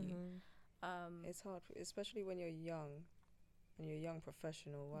boundary with you. It's hard, especially when you're young and you're a young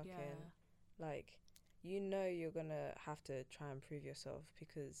professional working. Like, you know, you're gonna have to try and prove yourself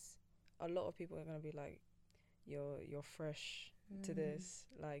because a lot of people are gonna be like, you're fresh to this,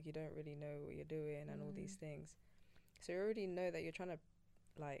 like you don't really know what you're doing and all these things. So you already know that you're trying to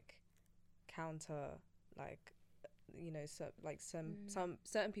like counter like you know some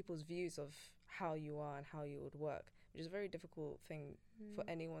certain people's views of how you are and how you would work, which is a very difficult thing for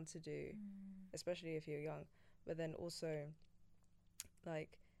anyone to do, especially if you're young. But then also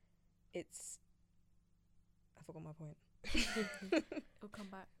like it's, I forgot my point. We'll come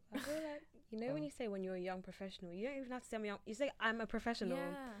back. I feel like, you know, when you say when you're a young professional, you don't even have to say I'm young. You say I'm a professional.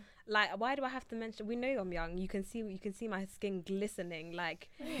 Yeah. Like, why do I have to mention? We know I'm young. You can see my skin glistening. Like,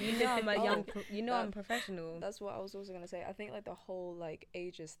 you know I'm a young. You know I'm a professional. That's what I was also gonna say. I think like the whole like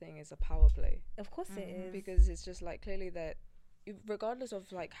ages thing is a power play, Of course it is. because it's just like clearly that regardless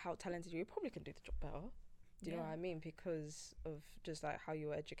of like how talented you probably can do the job better. Do you know what I mean? Because of just like how you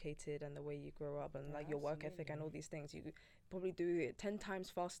were educated and the way you grow up and like your work ethic and all these things, you probably do it 10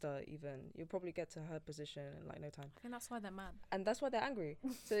 times faster. Even you'll probably get to her position in like no time. I think that's why they're mad. And that's why they're angry.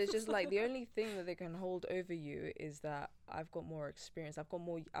 So it's just like the only thing that they can hold over you is that I've got more experience. I've got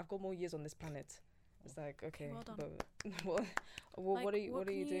more years on this planet. It's like, okay, well done. but what Like, what are you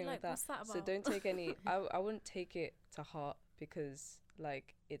can doing like, with that? what's that So about? don't take any. I wouldn't take it to heart because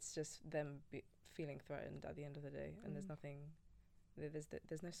like it's just them feeling threatened at the end of the day, and there's nothing.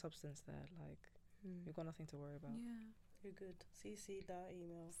 There's no substance there. Like you've got nothing to worry about. Yeah. You're good. CC that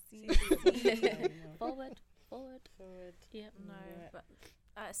email. CC. that email. Forward. Forward. Yep. No, Yeah. but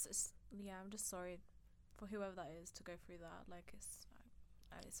I'm just sorry for whoever that is to go through that. Like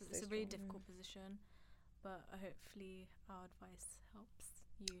it's a really difficult position, but hopefully our advice helps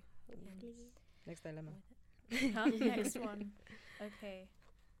you. Next dilemma. Next one. Okay,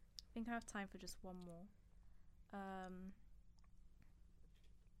 I think I have time for just one more.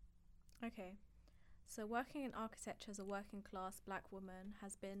 Okay. So working in architecture as a working class black woman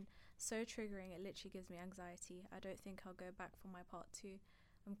has been so triggering, it literally gives me anxiety. I don't think I'll go back for my part 2.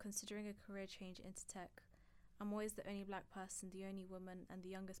 I'm considering a career change into tech. I'm always the only black person, the only woman, and the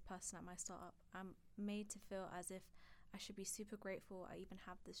youngest person at my startup. I'm made to feel as if I should be super grateful I even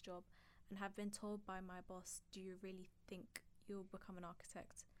have this job, and have been told by my boss, do you really think you'll become an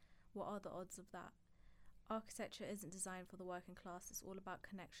architect? What are the odds of that? Architecture isn't designed for the working class. It's all about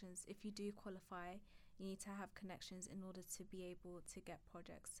connections. If you do qualify, you need to have connections in order to be able to get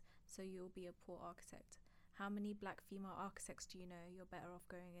projects, so you'll be a poor architect. How many black female architects do you know? You're better off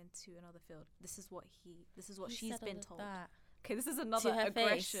going into another field. This is what she's been told. That. Okay, this is another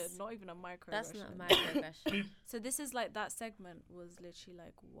aggression, face. not even a microaggression. That's not a microaggression. So this is like, that segment was literally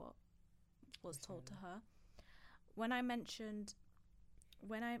like what was told to her.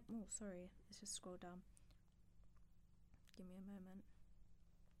 Let's just scroll down. Give me a moment.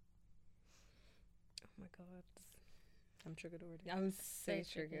 Oh my god, I'm triggered already. I'm so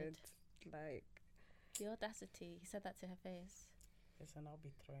triggered. Like, The audacity. He said that to her face. Listen, I'll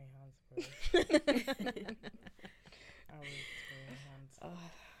be throwing hands, bro. I will be throwing hands. oh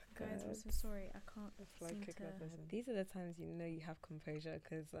Guys, I'm god, so sorry. I can't It's like seem kicking to... up this. these are the times you know you have composure,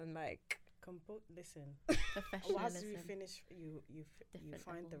 because I'm like, Listen. Professionalism. Once we finish, you Different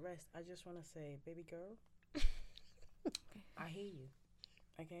find the level. rest. I just want to say, baby girl, I hear you.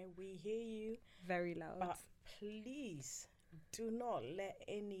 Okay, we hear you, very loud. but please do not let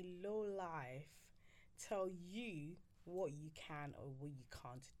any low life tell you what you can or what you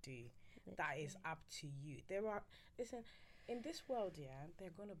can't do. That is up to you. Listen, in this world, yeah, there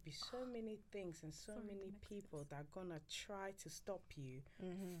are gonna be so many things and so many people that are gonna try to stop you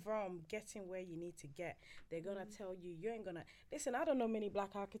from getting where you need to get. They're gonna tell you ain't gonna listen. I don't know many black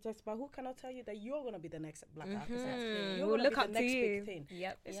architects, but who cannot tell you that you're gonna be the next black architect? You're We'll gonna look be up the to next you. big thing.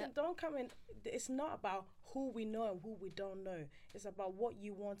 Yep. Listen, don't come in. It's not about who we know and who we don't know. It's about what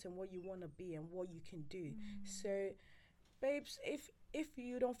you want and what you want to be and what you can do. So, babes, if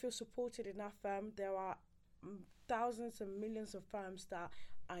you don't feel supported in that firm, there are thousands and millions of firms that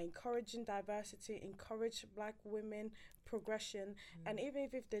are encouraging diversity, encourage black women progression, and even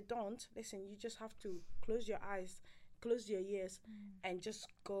if they don't, listen, you just have to close your eyes, close your ears, and just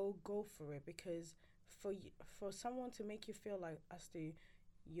go for it. Because for someone to make you feel like as to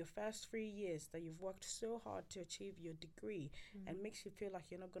your first 3 years that you've worked so hard to achieve your degree and makes you feel like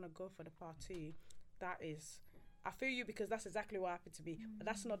you're not gonna go for the part 2, that is, I feel you, because that's exactly what happened to me. But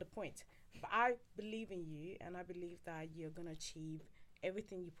that's not the point. But I believe in you, and I believe that you're gonna achieve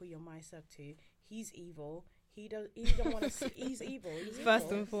everything you put your mindset to. He's evil. He don't want to see. He's evil. First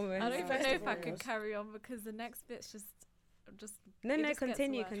and foremost. I don't even First know and if I could foremost. carry on, because the next bit's just No, it no, just gets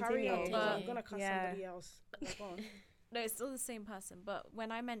continue, worse. Carry on. continue. I'm gonna cut Yeah. somebody else. Go on. No, it's still the same person. But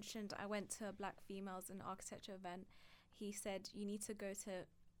when I mentioned I went to a black females in architecture event, he said you need to go to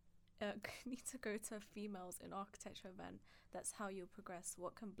a females in architecture event. That's how you'll progress.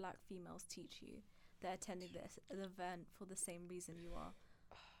 What can black females teach you? They're attending this event for the same reason you are.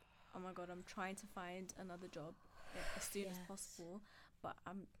 Oh my god, I'm trying to find another job as soon as possible. But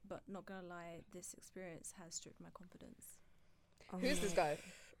not gonna lie, this experience has stripped my confidence. Who's this guy?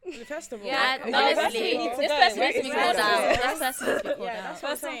 First of all, Yeah, okay, honestly, first of all- this person needs to be First called of all- out. This person needs to be called Yeah, out. that's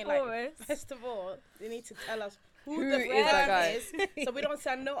what I'm saying. Like, first of all, they need to tell us who Who the is that firm guy? is, so we don't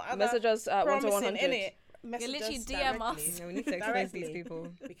send no other Message us at 1 to promising 100. in it. Message literally us DM us. directly. Yeah, we need to expose Directly. these people.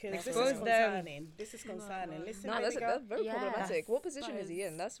 Because this Expose is them. concerning. This is concerning. no. Listen, No, baby that's girl. very Yeah. problematic. What That's- position that is he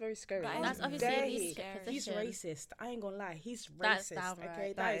in? is- That's very scary. that That's is obviously dare a he? leadership He's position. racist. I ain't gonna lie. He's That's racist. downright. Okay,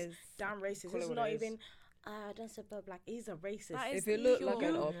 That that is damn racist. Call it It's what not it is. even. I don't support black. He's a racist. That is If you look like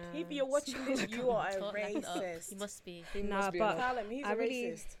an pure- op, If you're watching this, you are a Talk like an op. racist. He must be. he Nah, must be but- an op. Tell him he's I a really-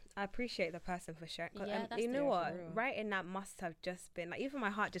 racist. I appreciate the person for sharing. 'Cause, Yeah, that's you know the- what? for real. Writing that must have just been like, even my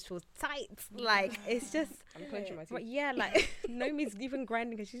heart just feels tight. Like, it's just, I'm clenching my teeth. but yeah, like Nomi's even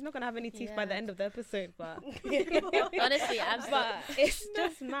grinding because she's not gonna have any teeth by the Yeah. end of the episode. But Honestly, absolutely. but it's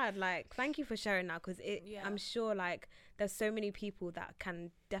just mad. Like, thank you for sharing that, because Yeah. I'm sure like there's so many people that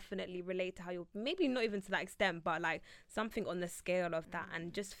can definitely relate to how you're, maybe not even to that extent, but like something on the scale of that,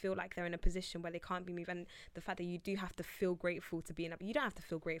 and just feel like they're in a position where they can't be moved. And the fact that you do have to feel grateful to be in you don't have to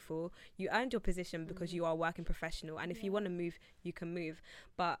feel grateful. You earned your position because you are a working professional, and if you want to move, you can move.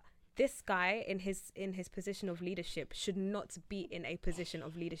 But this guy in his position of leadership should not be in a position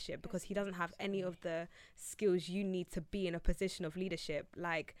of leadership, because he doesn't have any of the skills you need to be in a position of leadership.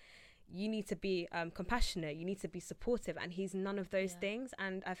 Like, you need to be compassionate, you need to be supportive, and he's none of those things.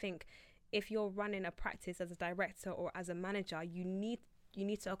 And I think if you're running a practice as a director or as a manager, you need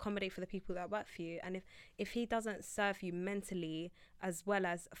need to accommodate for the people that work for you. And if he doesn't serve you mentally as well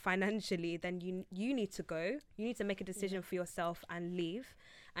as financially, then you need to go. You need to make a decision for yourself and leave.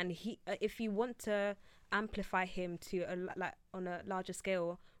 And if you want to amplify him to on a larger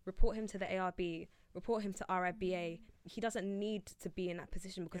scale, report him to the ARB, report him to RIBA. He doesn't need to be in that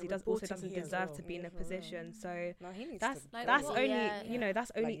position because he doesn't deserve to be in a position. So that's only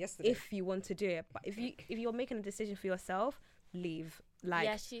that's only if you want to do it. But if you're making a decision for yourself, leave.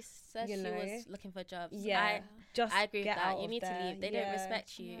 She said she was looking for jobs. I agree with that. You need to leave. They don't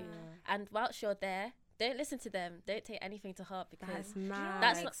respect you. And whilst you're there, don't listen to them. Don't take anything to heart, because that's mad.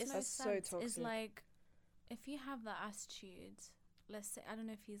 That's so toxic. It's like, if you have that attitude, let's say, I don't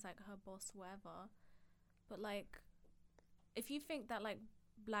know if he's like her boss, whatever, but like, if you think that like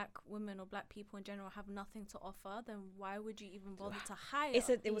black women or black people in general have nothing to offer, then why would you even bother to hire?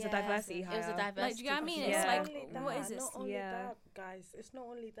 It was a diversity hire. It was a diversity. Like, do you know what I mean? Yeah. It's like, what is this? Not only that, guys. It's not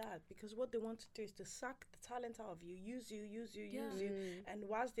only that, because what they want to do is to suck the talent out of you, use you. And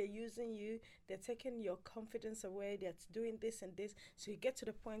whilst they're using you, they're taking your confidence away. They're doing this and this. So you get to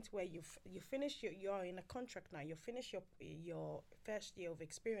the point where you finish you're in a contract now. You finish your first year of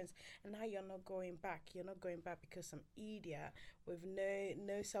experience, and now you're not going back. You're not going back because some idiot with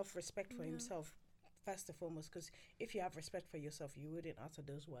no self-respect for himself, first and foremost, because if you have respect for yourself, you wouldn't utter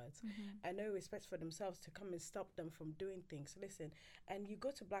those words. And no respect for themselves to come and stop them from doing things. Listen, and you go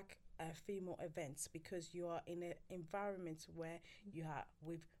to black female events because you are in an environment where you are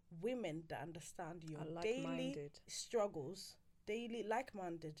with women that understand your daily struggles,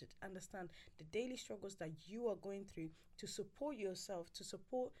 like-minded, understand the daily struggles that you are going through, to support yourself, to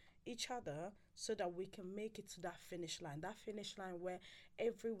support each other, so that we can make it to that finish line where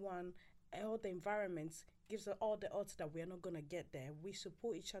everyone, all the environments gives us all the odds that we are not going to get there. We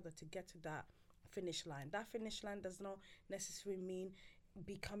support each other to get to that finish line. That finish line does not necessarily mean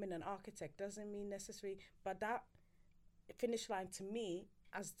becoming an architect, doesn't mean necessarily, but that finish line, to me,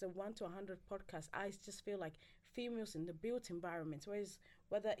 as the 1 to 100 podcast, I just feel like females in the built environment,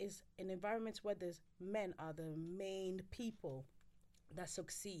 whether it's an environment where there's men are the main people that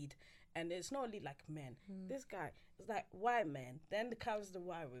succeed, and it's not only like men. This guy is like white men, then comes the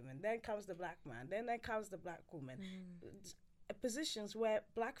white women, then comes the black man, then comes the black woman. Positions where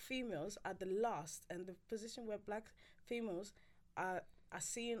black females are the last, and the position where black females are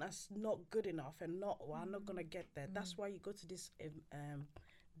seen as not good enough and are not gonna get there. That's why you go to this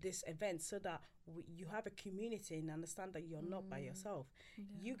event, so that you have a community and understand that you're not by yourself.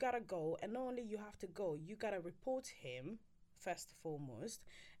 You gotta go, and not only you have to go, you gotta report him first and foremost,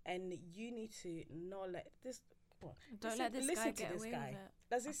 and you need to not let this. Don't let this guy get away with it.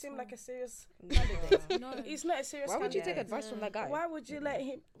 Does he seem like a serious candidate? No, he's not a serious candidate. Why would you take advice from that guy? Why would you let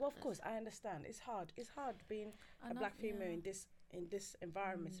him? Well, of course, I understand. It's hard being a black female in this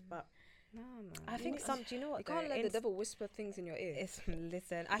environment, but. No. I think do you know what? You can't let the devil whisper things in your ear.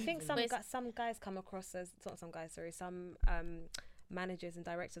 Listen, I think some guys come across as, not some guys, sorry, some managers and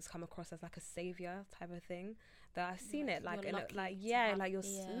directors come across as like a savior type of thing. That I've seen it like they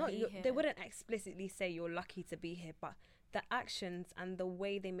wouldn't explicitly say you're lucky to be here, but the actions and the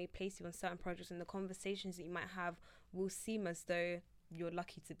way they may place you on certain projects and the conversations that you might have will seem as though you're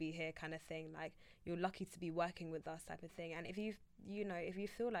lucky to be here, kind of thing. Like, you're lucky to be working with us, type of thing. And if you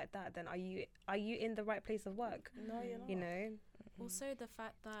feel like that, then are you in the right place of work? No, you're not. You know. Also, the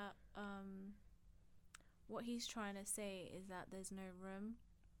fact that what he's trying to say is that there's no room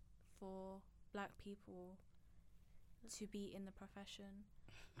for black people to be in the profession,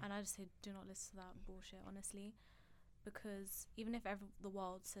 and I just say, do not listen to that bullshit, honestly. Because even if the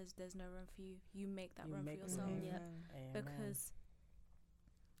world says there's no room for you, you make that room for yourself. Because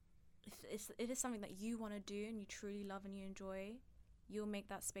it is something that you want to do and you truly love and you enjoy, you'll make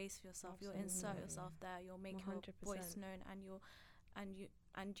that space for yourself. Absolutely. You'll insert yourself there. You'll make 100%. Your voice known,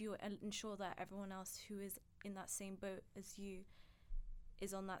 and you'll ensure that everyone else who is in that same boat as you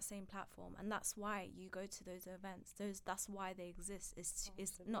is on that same platform. And that's why you go to those events. That's why they exist. Is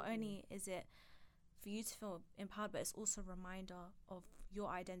not only is it for you to feel empowered, but it's also a reminder of your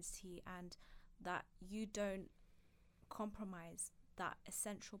identity and that you don't compromise that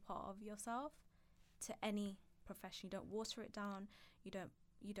essential part of yourself to any profession. You don't water it down. You don't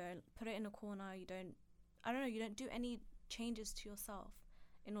put it in a corner. You don't do any changes to yourself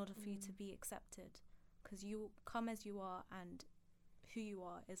in order for you to be accepted, because you come as you are and who you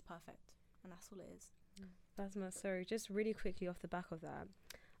are is perfect, and that's all it is. Basma, sorry, just really quickly off the back of that,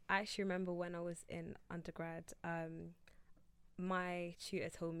 I actually remember when I was in undergrad, my tutor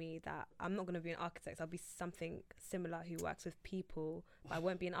told me that I'm not going to be an architect. I'll be something similar who works with people, but I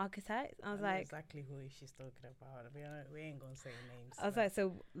won't be an architect. I was know like, exactly who she's talking about. We ain't gonna say names. I was like,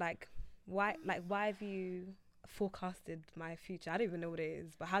 so like, why have you forecasted my future? I don't even know what it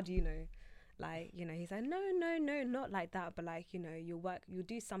is, but how do you know? Like, you know, he's like, no, not like that, but like, you know, you'll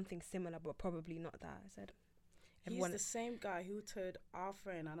do something similar, but probably not that. I said, he's the same guy who told our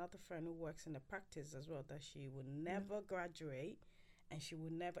friend, another friend who works in the practice as well, that she would never graduate, and she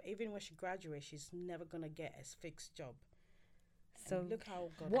would never, even when she graduates, she's never gonna get a fixed job. So and look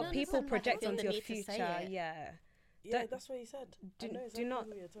how God what people project onto your future, yeah, that's what he said. Do not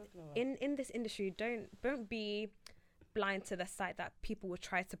who you're talking about. In this industry, don't be blind to the sight that people will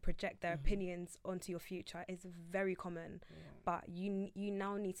try to project their opinions onto your future. Is very common, but you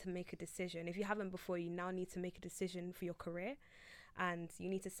now need to make a decision. If you haven't before, you now need to make a decision for your career, and you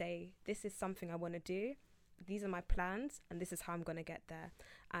need to say, this is something I want to do, these are my plans, and this is how I'm going to get there.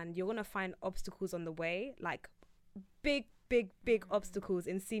 And you're going to find obstacles on the way, like big obstacles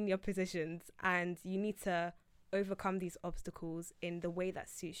in senior positions, and you need to overcome these obstacles in the way that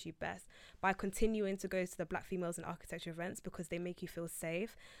suits you best, by continuing to go to the Black Females in Architecture events because they make you feel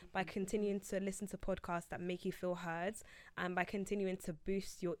safe, by continuing to listen to podcasts that make you feel heard, and by continuing to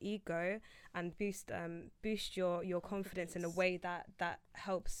boost your ego and boost your confidence in a way that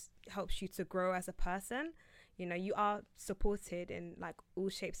helps you to grow as a person. You know, you are supported in like all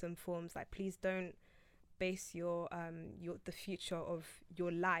shapes and forms. Like, please don't base your the future of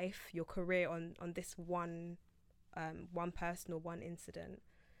your life, your career on this one person or one incident.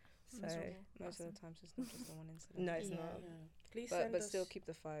 So most of the times it's not just the one incident. No, it's not. Yeah. Please but still keep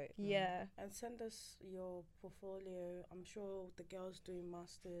the fight. Yeah. And send us your portfolio. I'm sure the girls doing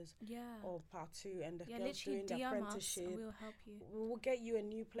masters or part 2 and the girls doing the apprenticeship. We'll help you. We will get you a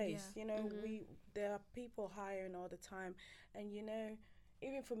new place. Yeah. You know, there are people hiring all the time, and you know,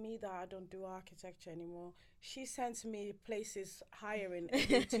 even for me that I don't do architecture anymore, she sends me places hiring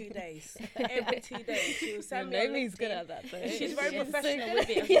every 2 days. Every 2 days. She will send me a LinkedIn. Good at that though. She's very professional with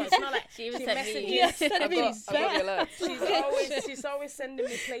it as well. It's not like she even sent me. She's always sending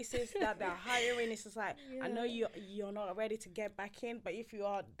me places that they're hiring. It's just like, I know you're not ready to get back in, but if you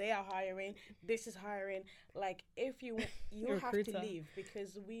are, they are hiring. This is hiring. Like, if you have to leave,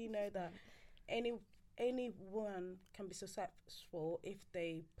 because we know that anyone can be successful if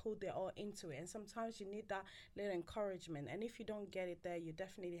they put their all into it, and sometimes you need that little encouragement, and if you don't get it there, you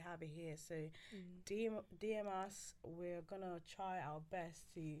definitely have it here. So DM us. We're gonna try our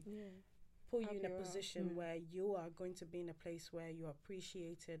best to put you in a position where you are going to be in a place where you're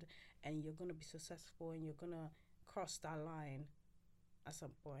appreciated and you're gonna be successful, and you're gonna cross that line at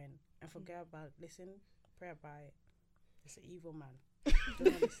some point and forget about pray about it. It's an evil man.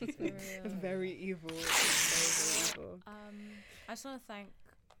 Very evil. Very evil. I just want to thank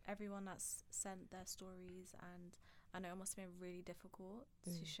everyone that's sent their stories, and I know it must have been really difficult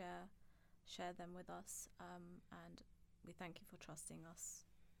to share them with us, and we thank you for trusting us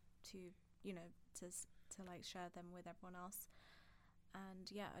to like share them with everyone else. And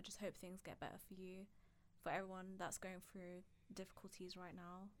I just hope things get better for you, for everyone that's going through difficulties right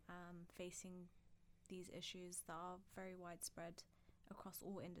now, facing these issues that are very widespread across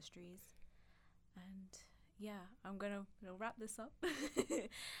all industries. And I'm gonna wrap this up.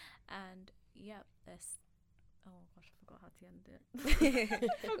 And this oh gosh, I forgot how to end it.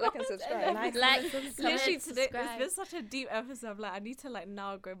 Like and subscribe. Literally today it's been such a deep episode. Like, I need to like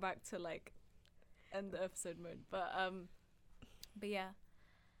now go back to like end the episode mode, but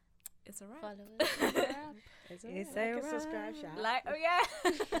it's alright. Follow us. It's alright. Subscribe, like